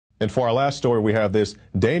And for our last story, we have this: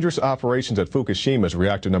 dangerous operations at Fukushima's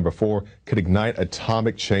reactor number 4 could ignite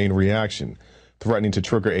atomic chain reaction, threatening to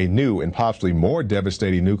trigger a new and possibly more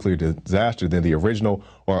devastating nuclear disaster than the original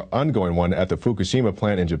or ongoing one at the Fukushima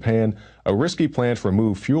plant in Japan. A risky plan to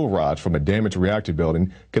remove fuel rods from a damaged reactor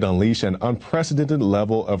building could unleash an unprecedented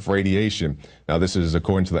level of radiation. Now, this is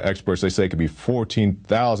according to the experts. They say it could be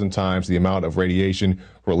 14,000 times the amount of radiation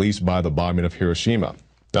released by the bombing of Hiroshima.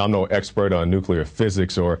 Now, I'm no expert on nuclear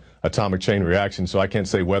physics or atomic chain reaction, so I can't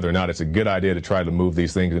say whether or not it's a good idea to try to move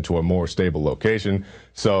these things into a more stable location.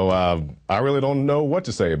 So I really don't know what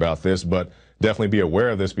to say about this, but definitely be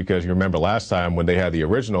aware of this, because you remember last time when they had the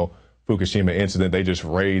original Fukushima incident, they just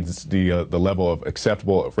raised the level of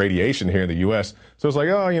acceptable radiation here in the U.S. So it's like,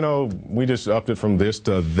 oh, you know, we just upped it from this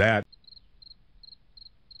to that.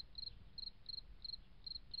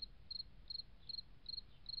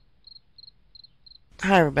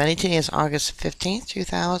 Hi everybody, today is August 15th,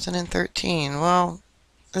 2013. Well,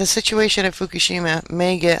 the situation at Fukushima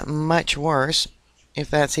may get much worse, if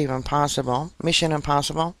that's even possible. Mission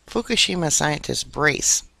Impossible. Fukushima scientists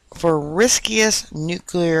brace for riskiest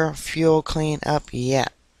nuclear fuel cleanup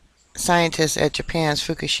yet. Scientists at Japan's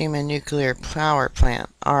Fukushima nuclear power plant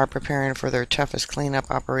are preparing for their toughest cleanup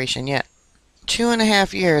operation yet.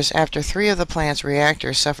 2.5 years after 3 of the plant's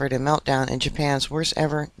reactors suffered a meltdown in Japan's worst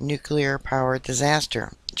ever nuclear power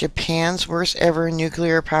disaster. Japan's worst ever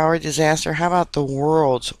nuclear power disaster? How about the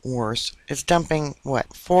world's worst? It's dumping,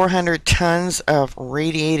 what, 400 tons of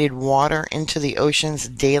radiated water into the oceans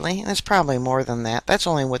daily? That's probably more than that. That's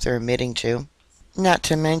only what they're emitting to. Not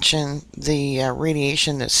to mention the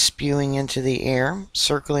radiation that's spewing into the air,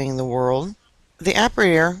 circling the world. The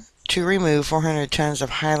operator to remove 400 tons of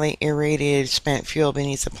highly irradiated spent fuel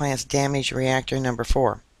beneath the plant's damaged reactor number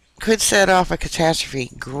 4 could set off a catastrophe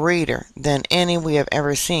greater than any we have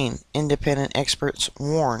ever seen, independent experts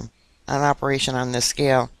warn. An operation on this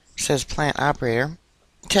scale, says plant operator.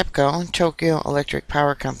 TEPCO, Tokyo Electric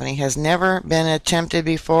Power Company, has never been attempted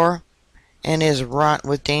before and is wrought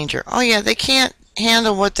with danger. Oh yeah, they can't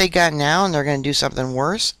handle what they got now and they're going to do something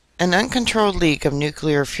worse. An uncontrolled leak of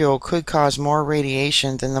nuclear fuel could cause more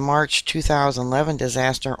radiation than the March 2011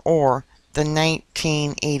 disaster or the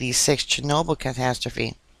 1986 Chernobyl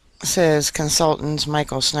catastrophe, says consultants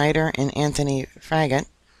Michael Snyder and Anthony Faggett.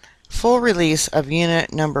 Full release of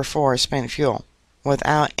unit number 4 spent fuel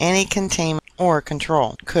without any containment or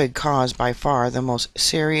control could cause by far the most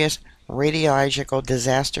serious radiological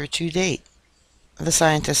disaster to date, the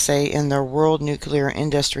scientists say in their World Nuclear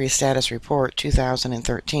Industry Status Report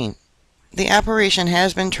 2013. The operation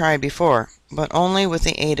has been tried before, but only with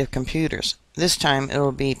the aid of computers. This time it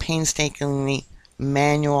will be painstakingly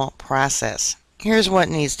manual process. Here's what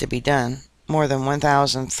needs to be done. More than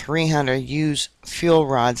 1,300 used fuel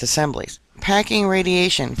rods assemblies, packing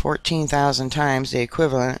radiation 14,000 times the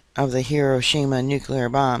equivalent of the Hiroshima nuclear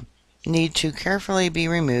bomb, need to carefully be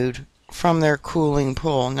removed from their cooling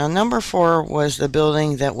pool. Now, number 4 was the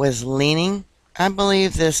building that was leaning. I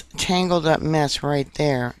believe this tangled up mess right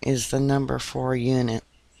there is the number 4 unit.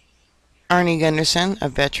 Arnie Gunderson, a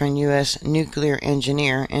veteran U.S. nuclear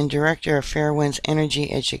engineer and director of Fairwind's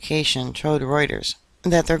Energy Education, told Reuters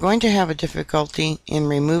that they're going to have a difficulty in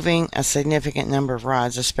removing a significant number of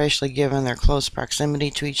rods, especially given their close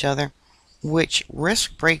proximity to each other, which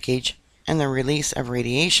risk breakage and the release of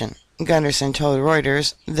radiation. Gunderson told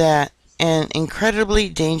Reuters that an incredibly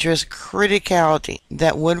dangerous criticality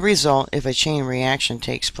that would result if a chain reaction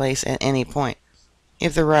takes place at any point.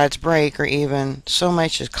 If the rods break or even so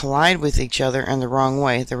much as collide with each other in the wrong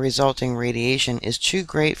way, the resulting radiation is too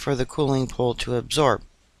great for the cooling pool to absorb.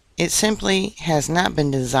 It simply has not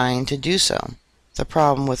been designed to do so. The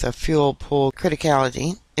problem with a fuel pool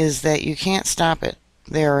criticality is that you can't stop it.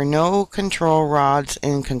 There are no control rods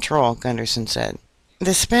in control, Gunderson said.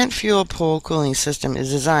 The spent fuel pool cooling system is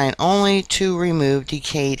designed only to remove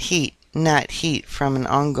decayed heat, not heat from an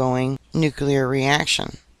ongoing nuclear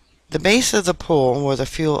reaction. The base of the pool where the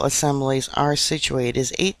fuel assemblies are situated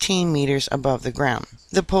is 18 meters above the ground.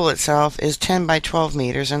 The pool itself is 10 by 12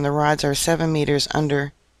 meters and the rods are 7 meters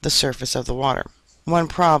under the surface of the water. One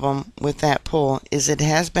problem with that pool is it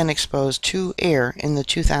has been exposed to air in the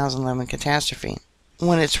 2011 catastrophe,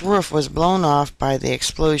 when its roof was blown off by the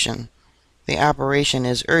explosion. The operation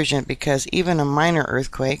is urgent because even a minor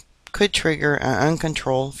earthquake could trigger an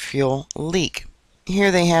uncontrolled fuel leak.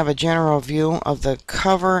 Here they have a general view of the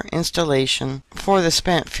cover installation for the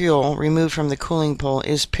spent fuel removed from the cooling pool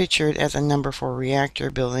is pictured at the number 4 reactor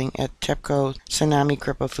building at TEPCO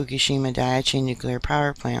tsunami-crippled Fukushima Daiichi nuclear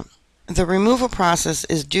power plant. The removal process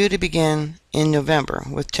is due to begin in November,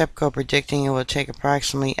 with TEPCO predicting it will take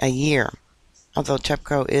approximately a year. Although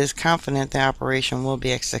TEPCO is confident the operation will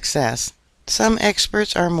be a success, some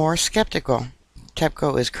experts are more skeptical.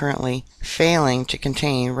 TEPCO is currently failing to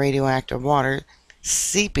contain radioactive water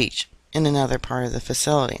seepage in another part of the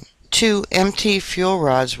facility. 2 empty fuel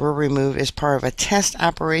rods were removed as part of a test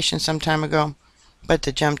operation some time ago, but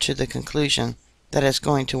to jump to the conclusion that it's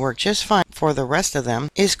going to work just fine for the rest of them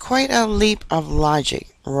is quite a leap of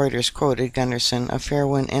logic, Reuters quoted Gunderson of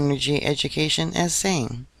Fairwind Energy Education as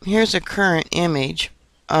saying. Here's a current image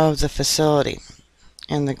of the facility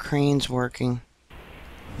and the cranes working.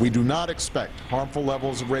 We do not expect harmful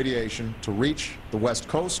levels of radiation to reach the West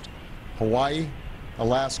Coast, Hawaii,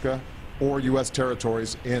 Alaska, or U.S.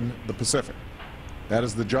 territories in the Pacific. That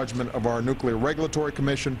is the judgment of our Nuclear Regulatory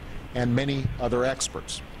Commission and many other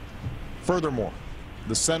experts. Furthermore,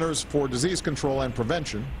 the Centers for Disease Control and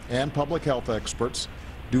Prevention and public health experts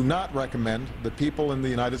do not recommend that people in the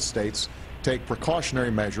United States take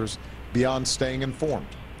precautionary measures beyond staying informed.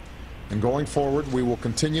 And going forward, we will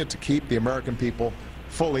continue to keep the American people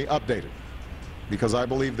fully updated, because I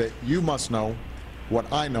believe that you must know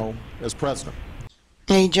what I know as president.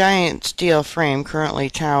 A giant steel frame currently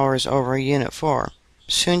towers over Unit 4,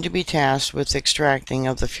 soon to be tasked with extracting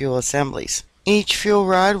of the fuel assemblies. Each fuel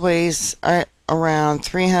rod weighs around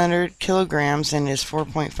 300 kilograms and is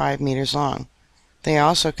 4.5 meters long. They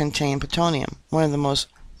also contain plutonium, one of the most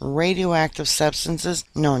radioactive substances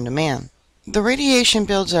known to man. The radiation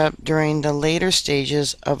builds up during the later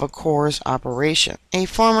stages of a core's operation. A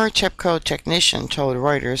former TEPCO technician told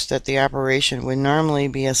Reuters that the operation would normally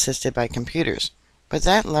be assisted by computers, but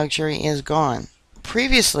that luxury is gone.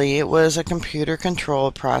 Previously, it was a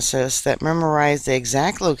computer-controlled process that memorized the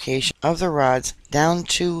exact location of the rods down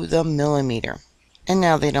to the millimeter. And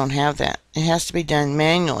now they don't have that. It has to be done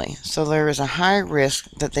manually, so there is a high risk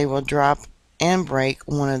that they will drop and break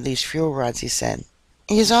one of these fuel rods, he said.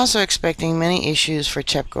 He is also expecting many issues for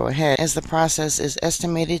TEPCO ahead, as the process is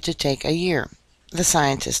estimated to take a year. The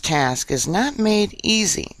scientist's task is not made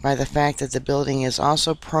easy by the fact that the building is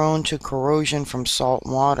also prone to corrosion from salt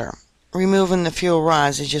water. Removing the fuel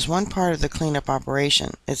rods is just one part of the cleanup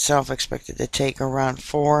operation, itself expected to take around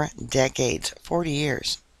 4 decades, 40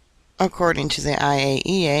 years, according to the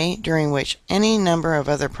IAEA, during which any number of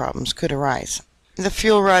other problems could arise. The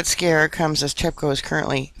fuel rod scare comes as TEPCO is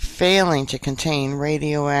currently failing to contain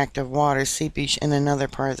radioactive water seepage in another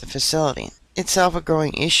part of the facility. Itself a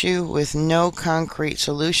growing issue with no concrete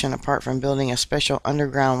solution apart from building a special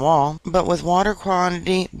underground wall, but with water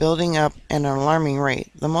quantity building up at an alarming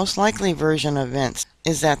rate. The most likely version of events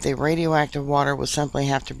is that the radioactive water will simply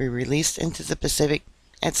have to be released into the Pacific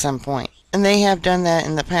at some point. And they have done that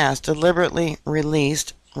in the past, deliberately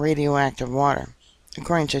released radioactive water.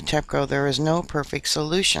 According to TEPCO, there is no perfect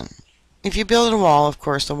solution. If you build a wall, of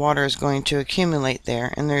course, the water is going to accumulate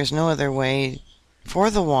there, and there is no other way for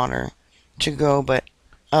the water to go but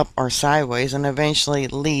up or sideways and eventually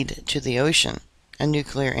lead to the ocean, a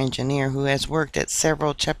nuclear engineer who has worked at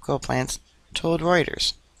several TEPCO plants told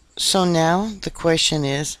Reuters. So now the question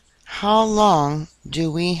is, how long do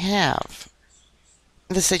we have?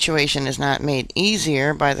 The situation is not made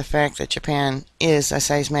easier by the fact that Japan is a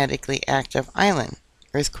seismically active island.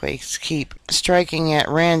 Earthquakes keep striking at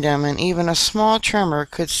random, and even a small tremor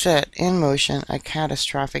could set in motion a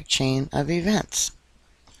catastrophic chain of events.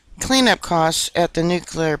 Cleanup costs at the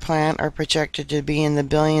nuclear plant are projected to be in the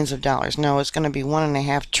billions of dollars. No, it's going to be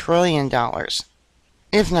 $1.5 trillion,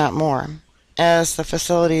 if not more, as the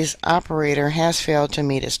facility's operator has failed to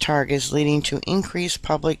meet its targets, leading to increased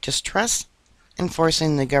public distrust and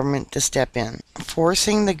forcing the government to step in.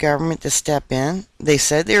 Forcing the government to step in? They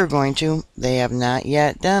said they were going to. They have not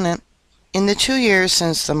yet done it. In the 2 years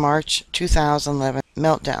since the March 2011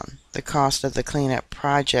 meltdown, the cost of the cleanup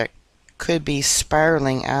project could be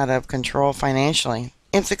spiraling out of control financially.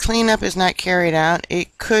 If the cleanup is not carried out,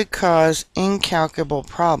 it could cause incalculable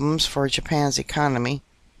problems for Japan's economy,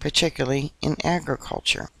 particularly in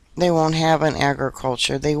agriculture. They won't have an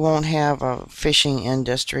agriculture, they won't have a fishing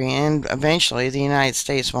industry, and eventually the United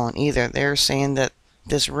States won't either. They're saying that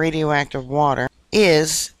this radioactive water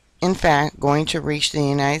is, in fact, going to reach the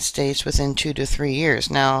United States within 2 to 3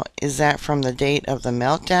 years. Now, is that from the date of the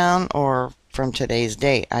meltdown or from today's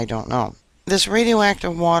date? I don't know. This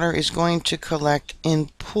radioactive water is going to collect in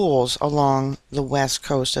pools along the west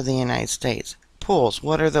coast of the United States. Pools,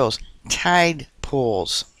 what are those? Tide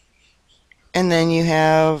pools. And then you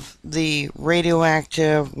have the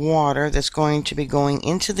radioactive water that's going to be going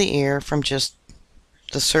into the air from just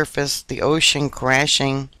the surface, the ocean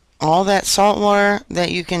crashing. All that salt water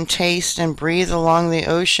that you can taste and breathe along the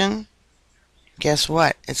ocean, guess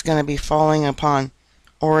what? It's going to be falling upon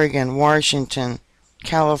Oregon, Washington,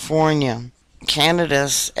 California,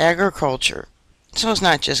 Canada's agriculture. So it's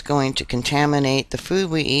not just going to contaminate the food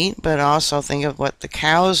we eat, but also think of what the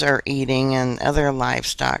cows are eating and other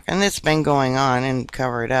livestock. And it's been going on and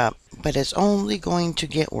covered up, but it's only going to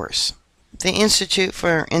get worse. The Institute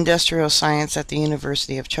for Industrial Science at the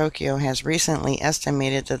University of Tokyo has recently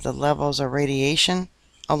estimated that the levels of radiation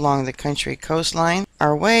along the country coastline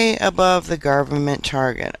are way above the government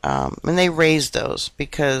target. And they raised those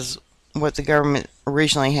because what the government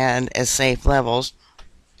originally had as safe levels,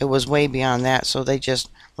 it was way beyond that, so they just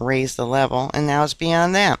raised the level, and now it's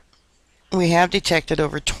beyond that. We have detected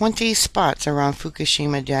over 20 spots around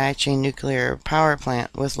Fukushima Daiichi nuclear power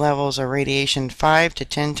plant with levels of radiation 5 to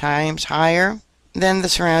 10 times higher than the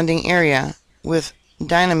surrounding area, with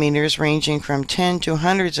dynameters ranging from 10 to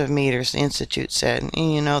hundreds of meters, the Institute said.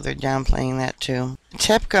 And you know they're downplaying that too.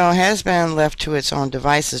 TEPCO has been left to its own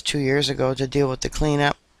devices 2 years ago to deal with the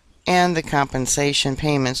cleanup and the compensation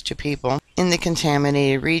payments to people in the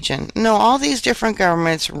contaminated region. No, all these different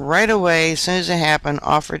governments right away, as soon as it happened,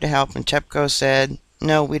 offered to help, and TEPCO said,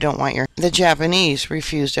 no, we don't want your... The Japanese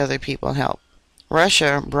refused other people help.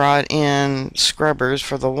 Russia brought in scrubbers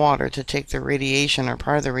for the water to take the radiation or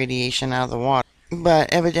part of the radiation out of the water.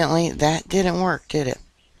 But evidently that didn't work, did it?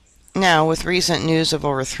 Now, with recent news of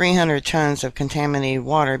over 300 tons of contaminated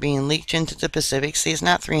water being leaked into the Pacific, see, it's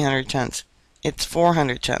not 300 tons. It's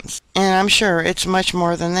 400 tons. And I'm sure it's much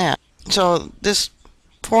more than that. So this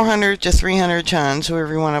 400 to 300 tons,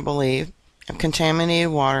 whoever you want to believe, of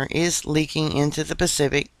contaminated water is leaking into the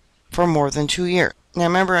Pacific for more than 2 years. Now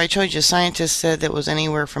remember, I told you scientists said that it was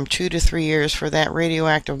anywhere from 2 to 3 years for that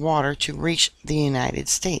radioactive water to reach the United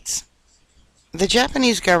States. The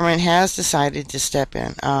Japanese government has decided to step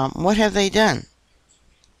in. What have they done?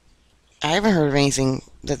 I haven't heard of anything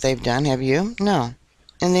that they've done, have you? No.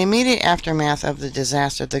 In the immediate aftermath of the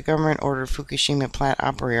disaster, the government ordered Fukushima plant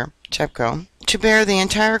operator, TEPCO, to bear the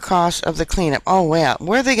entire cost of the cleanup. Oh, well,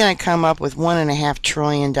 where are they going to come up with $1.5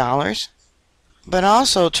 trillion? But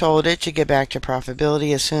also told it to get back to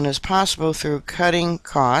profitability as soon as possible through cutting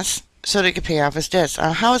costs so that it could pay off its debts.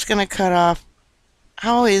 How is it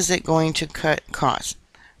going to cut costs?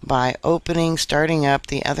 By starting up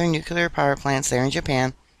the other nuclear power plants there in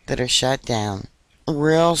Japan that are shut down.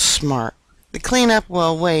 Real smart. The cleanup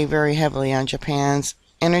will weigh very heavily on Japan's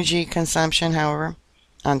energy consumption, however,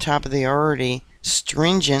 on top of the already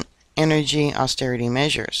stringent energy austerity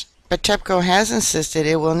measures. But TEPCO has insisted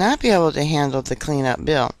it will not be able to handle the cleanup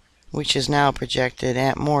bill, which is now projected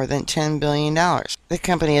at more than $10 billion. The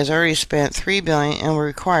company has already spent $3 billion and will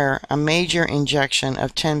require a major injection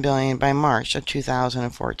of $10 billion by March of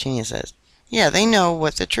 2014, it says. Yeah, they know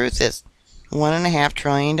what the truth is. $1.5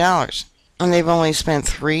 trillion. And they've only spent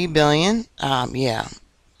 $3 billion? Yeah.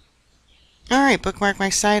 Alright, bookmark my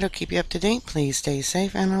site. I'll keep you up to date. Please stay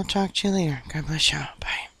safe, and I'll talk to you later. God bless you.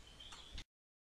 Bye.